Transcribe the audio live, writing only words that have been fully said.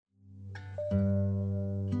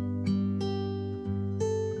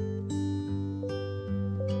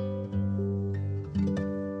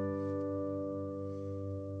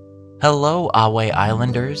Hello, Ahway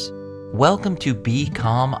Islanders. Welcome to Be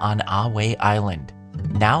Calm on Ahway Island,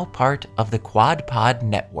 now part of the Quad Pod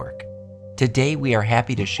Network. Today we are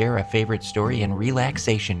happy to share a favorite story and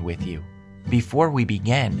relaxation with you. Before we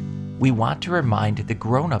begin, we want to remind the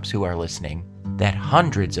grown-ups who are listening that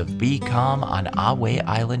hundreds of Be Calm on Ahway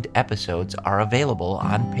Island episodes are available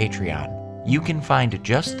on Patreon. You can find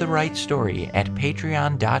just the right story at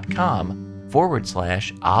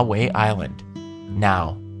patreon.com/Ahway Island.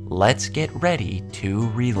 Now, let's get ready to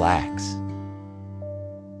relax.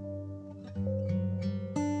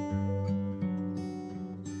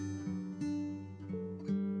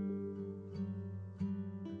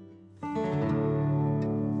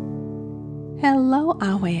 Hello,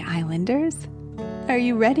 Ahway Islanders. Are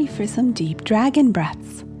you ready for some deep dragon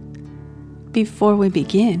breaths? Before we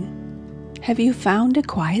begin, have you found a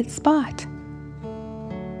quiet spot?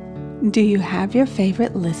 Do you have your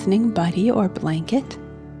favorite listening buddy or blanket?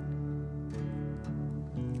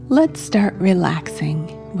 Let's start relaxing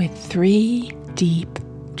with 3 deep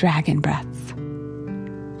dragon breaths.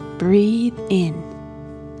 Breathe in.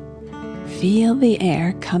 Feel the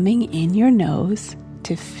air coming in your nose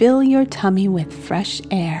to fill your tummy with fresh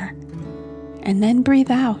air. And then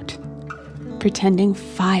breathe out, pretending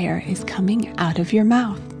fire is coming out of your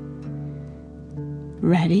mouth.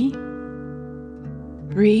 Ready?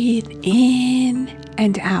 Breathe in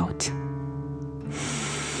and out.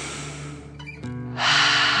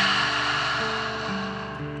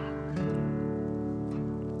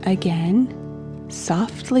 Again,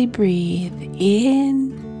 softly breathe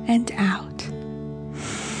in and out.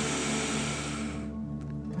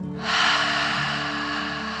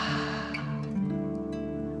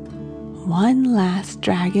 One last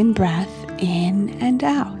dragon breath in and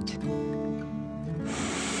out.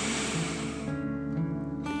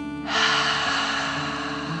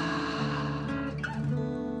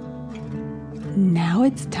 Now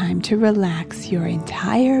it's time to relax your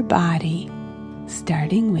entire body,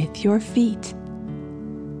 starting with your feet.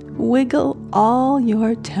 Wiggle all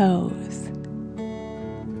your toes.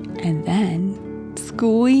 And then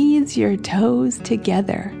squeeze your toes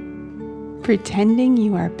together, pretending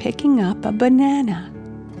you are picking up a banana.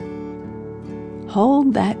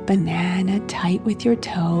 Hold that banana tight with your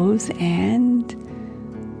toes and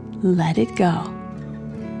let it go.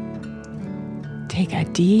 Take a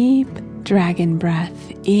deep dragon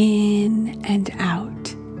breath in and out.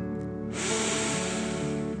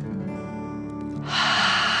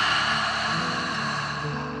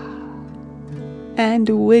 And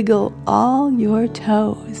wiggle all your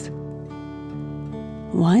toes.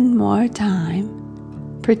 One more time.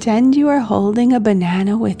 Pretend you are holding a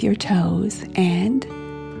banana with your toes and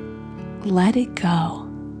let it go.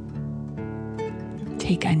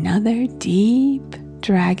 Take another deep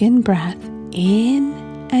dragon breath in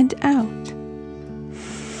and out.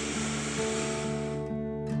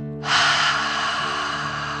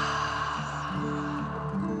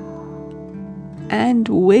 And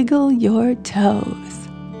wiggle your toes.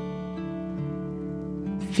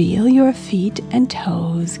 Feel your feet and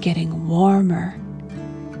toes getting warmer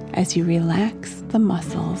as you relax the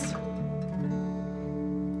muscles.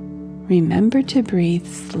 Remember to breathe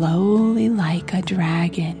slowly like a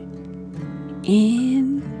dragon,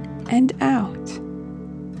 in and out.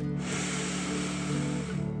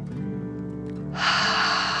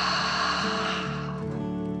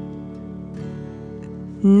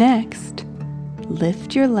 Next,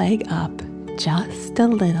 lift your leg up just a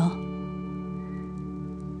little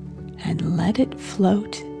and let it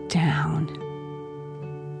float down.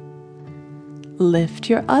 Lift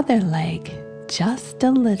your other leg just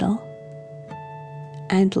a little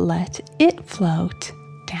and let it float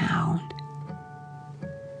down.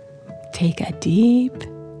 Take a deep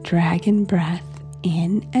dragon breath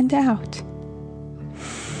in and out.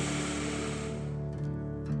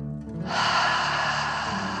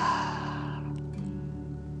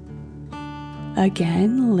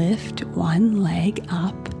 Again, lift one leg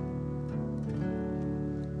up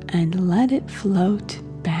and let it float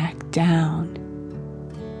back down.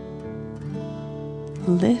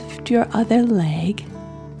 Lift your other leg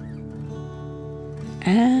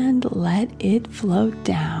and let it float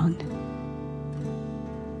down.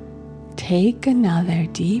 Take another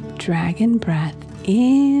deep dragon breath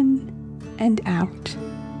in and out.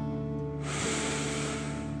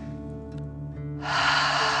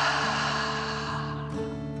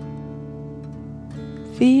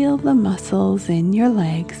 Feel the muscles in your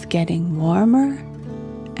legs getting warmer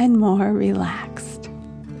and more relaxed.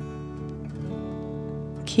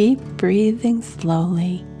 Keep breathing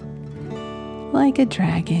slowly, like a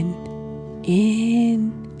dragon,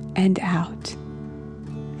 in and out.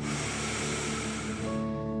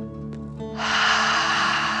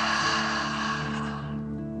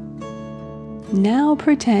 Now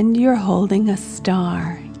pretend you're holding a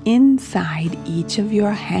star inside each of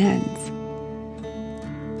your hands.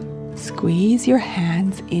 Squeeze your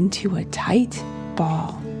hands into a tight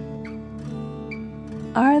ball.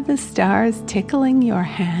 Are the stars tickling your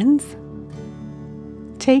hands?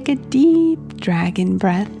 Take a deep dragon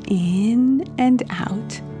breath in and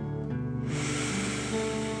out.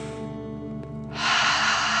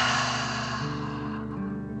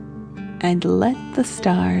 And let the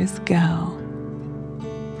stars go.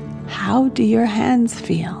 How do your hands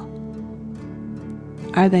feel?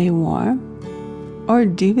 Are they warm or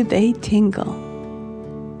do they tingle?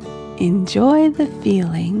 Enjoy the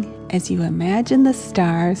feeling as you imagine the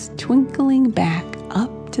stars twinkling back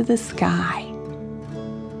up to the sky.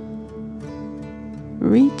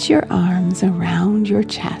 Reach your arms around your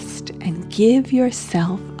chest and give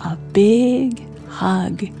yourself a big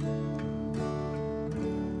hug.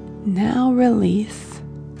 Now release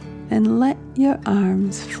and let your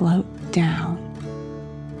arms float down.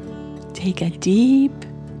 Take a deep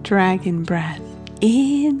dragon breath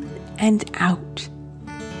in and out.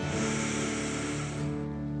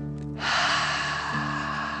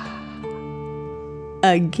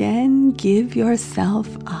 Again, give yourself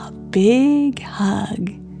a big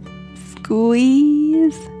hug.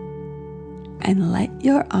 Squeeze and let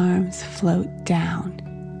your arms float down.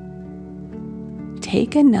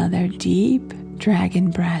 Take another deep dragon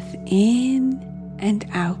breath in and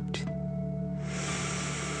out.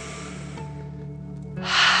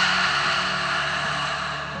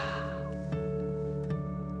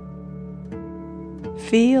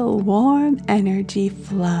 Feel warm energy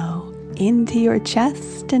flow into your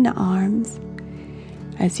chest and arms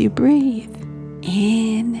as you breathe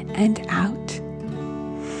in and out.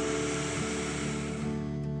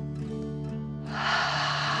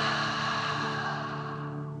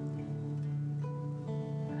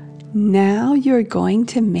 Now you're going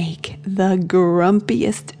to make the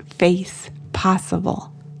grumpiest face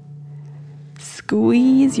possible.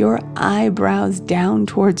 Squeeze your eyebrows down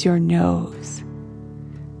towards your nose.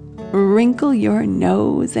 Wrinkle your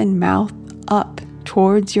nose and mouth up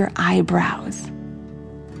towards your eyebrows.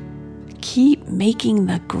 Keep making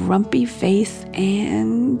the grumpy face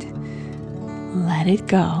and let it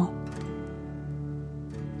go.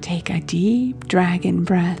 Take a deep dragon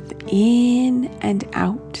breath in and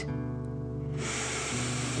out.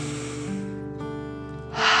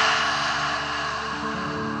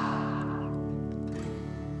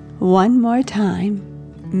 One more time.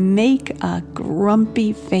 Make a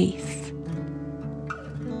grumpy face.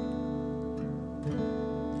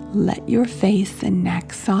 Let your face and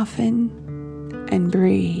neck soften and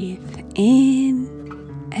breathe in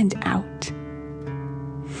and out.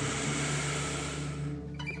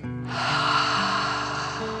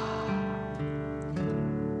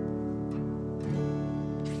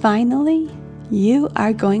 Finally, you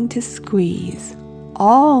are going to squeeze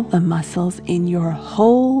all the muscles in your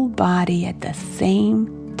whole body at the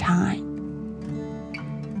same time.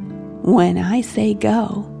 When I say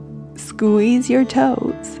go, squeeze your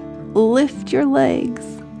toes, lift your legs,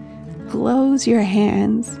 close your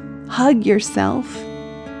hands, hug yourself,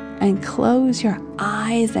 and close your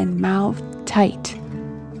eyes and mouth tight.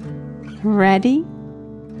 Ready?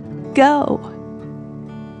 Go!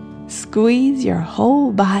 Squeeze your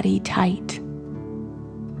whole body tight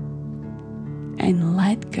and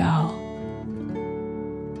let go.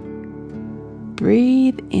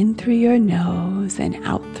 Breathe in through your nose and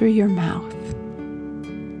out through your mouth.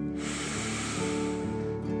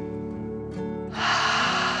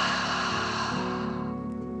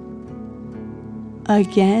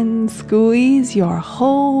 Again, squeeze your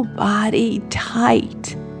whole body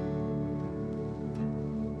tight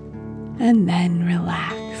and then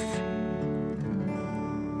relax.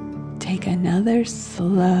 Take another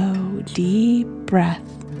slow, deep breath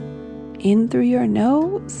in through your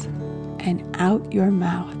nose and out your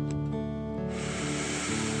mouth.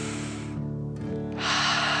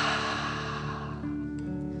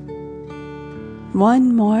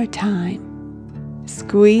 One more time.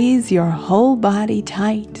 Squeeze your whole body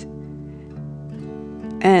tight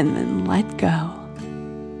and then let go.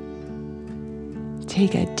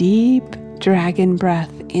 Take a deep dragon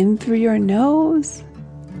breath in through your nose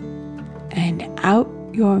and out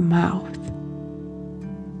your mouth.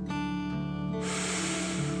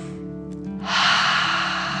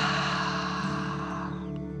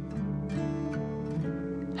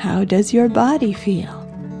 How does your body feel?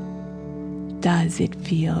 Does it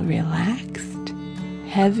feel relaxed,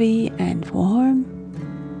 heavy, and warm?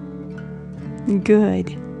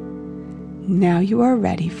 Good. Now you are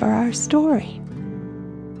ready for our story.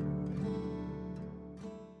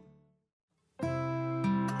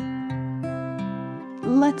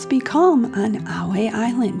 Let's be calm on Awe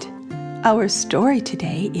Island. Our story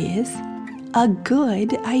today is A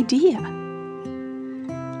Good Idea.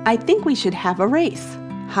 I think we should have a race,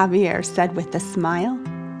 Javier said with a smile.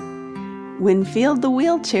 Winfield the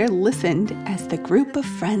wheelchair listened as the group of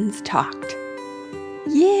friends talked.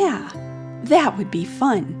 Yeah, that would be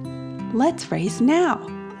fun. Let's race now.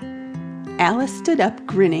 Alice stood up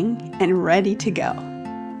grinning and ready to go.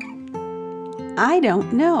 I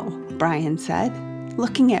don't know, Brian said,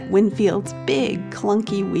 looking at Winfield's big,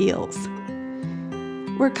 clunky wheels.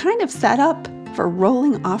 We're kind of set up for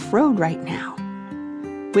rolling off-road right now.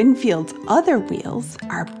 Winfield's other wheels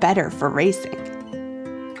are better for racing.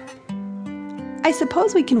 I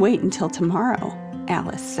suppose we can wait until tomorrow,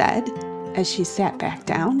 Alice said as she sat back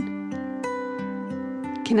down.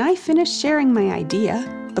 Can I finish sharing my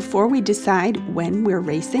idea before we decide when we're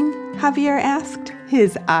racing? Javier asked,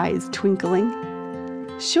 his eyes twinkling.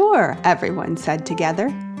 Sure, everyone said together.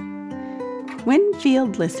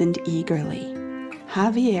 Winfield listened eagerly.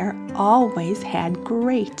 Javier always had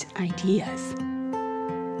great ideas.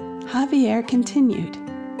 Javier continued.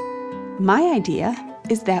 My idea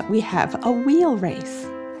is that we have a wheel race.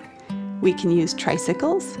 We can use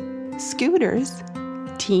tricycles, scooters,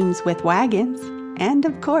 teams with wagons, and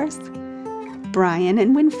of course, Brian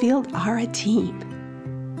and Winfield are a team.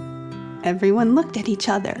 Everyone looked at each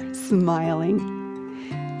other, smiling.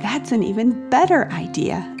 That's an even better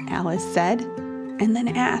idea, Alice said, and then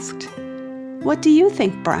asked, What do you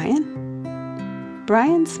think, Brian?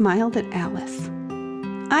 Brian smiled at Alice.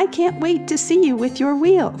 I can't wait to see you with your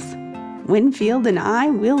wheels. Winfield and I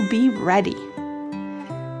will be ready.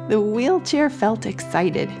 The wheelchair felt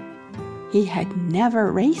excited. He had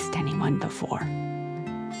never raced anyone before.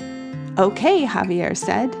 Okay, Javier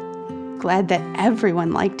said, glad that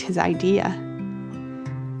everyone liked his idea.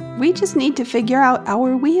 We just need to figure out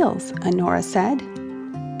our wheels, Honora said.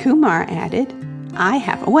 Kumar added, I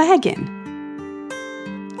have a wagon.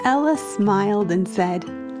 Ella smiled and said,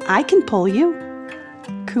 I can pull you.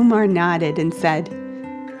 Kumar nodded and said,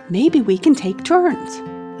 Maybe we can take turns.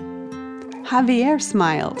 Javier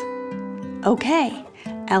smiled. Okay,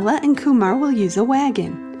 Ella and Kumar will use a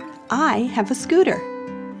wagon. I have a scooter.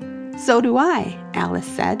 So do I, Alice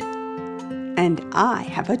said. And I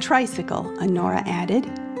have a tricycle, Honora added.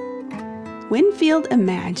 Winfield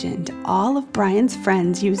imagined all of Brian's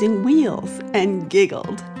friends using wheels and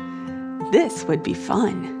giggled. This would be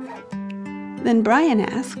fun. Then Brian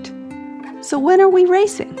asked, So when are we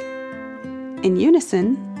racing? In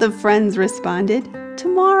unison, the friends responded,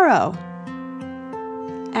 Tomorrow.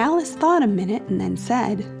 Alice thought a minute and then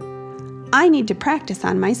said, I need to practice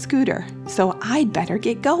on my scooter, so I'd better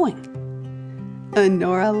get going.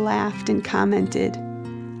 Honora laughed and commented,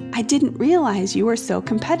 I didn't realize you were so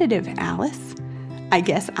competitive, Alice. I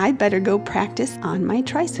guess I'd better go practice on my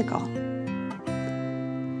tricycle.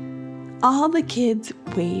 All the kids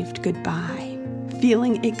waved goodbye,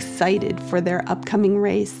 feeling excited for their upcoming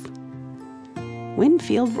race.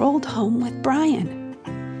 Winfield rolled home with Brian.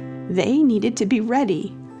 They needed to be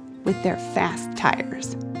ready with their fast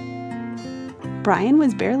tires. Brian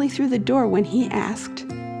was barely through the door when he asked,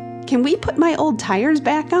 Can we put my old tires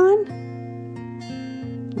back on?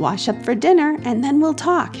 Wash up for dinner and then we'll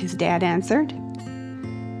talk, his dad answered.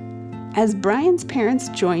 As Brian's parents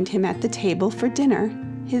joined him at the table for dinner,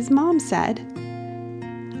 his mom said,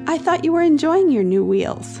 I thought you were enjoying your new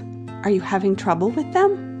wheels. Are you having trouble with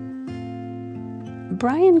them?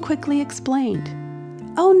 Brian quickly explained,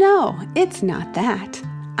 Oh no, it's not that.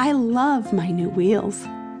 I love my new wheels.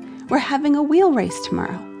 We're having a wheel race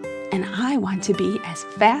tomorrow, and I want to be as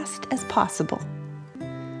fast as possible.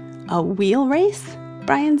 A wheel race?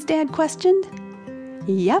 Brian's dad questioned.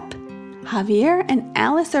 Yep, Javier and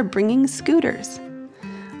Alice are bringing scooters.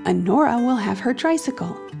 Honora will have her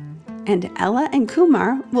tricycle, and Ella and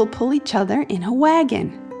Kumar will pull each other in a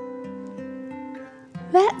wagon.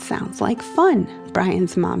 That sounds like fun,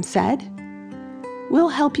 Brian's mom said. We'll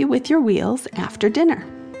help you with your wheels after dinner.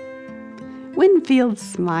 Winfield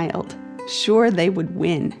smiled, sure they would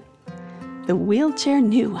win. The wheelchair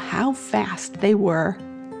knew how fast they were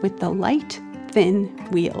with the light, thin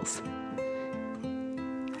wheels.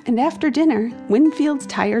 And after dinner, Winfield's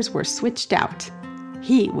tires were switched out.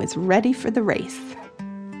 He was ready for the race.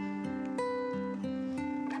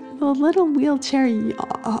 The little wheelchair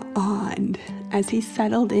yawned as he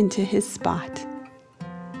settled into his spot.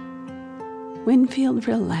 Winfield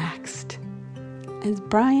relaxed as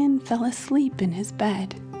Brian fell asleep in his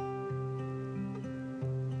bed.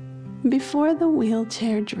 Before the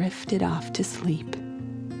wheelchair drifted off to sleep,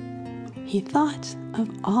 he thought of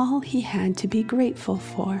all he had to be grateful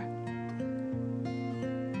for.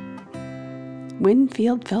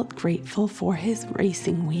 Winfield felt grateful for his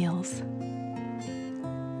racing wheels.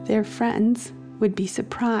 Their friends would be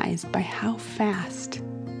surprised by how fast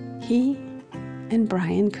he and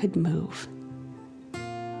Brian could move.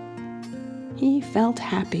 He felt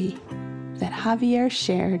happy that Javier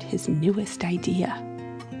shared his newest idea.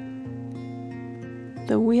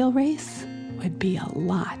 The wheel race would be a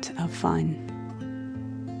lot of fun.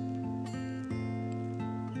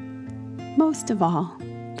 Most of all,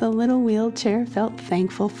 the little wheelchair felt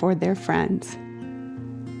thankful for their friends.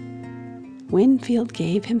 Winfield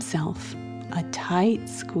gave himself a tight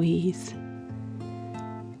squeeze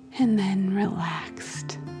and then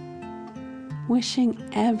relaxed, wishing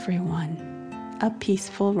everyone a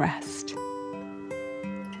peaceful rest.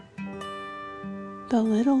 The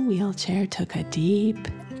little wheelchair took a deep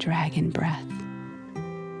dragon breath,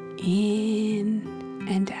 in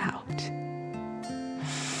and out.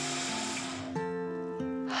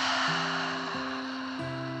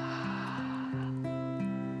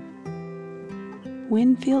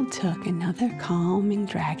 Winfield took another calming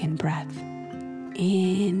dragon breath,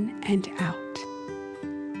 in and out.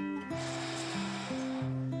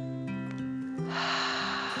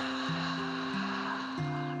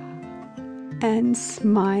 And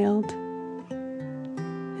smiled.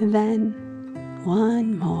 Then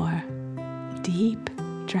one more deep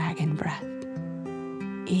dragon breath,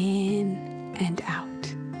 in and out.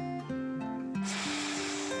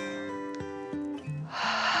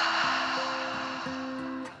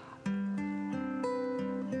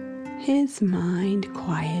 His mind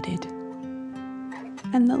quieted,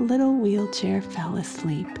 and the little wheelchair fell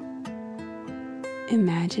asleep,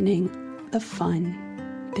 imagining the fun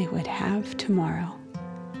they would have tomorrow.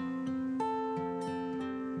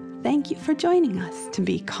 Thank you for joining us to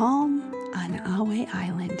be calm on Ahway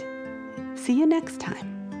Island. See you next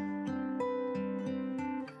time.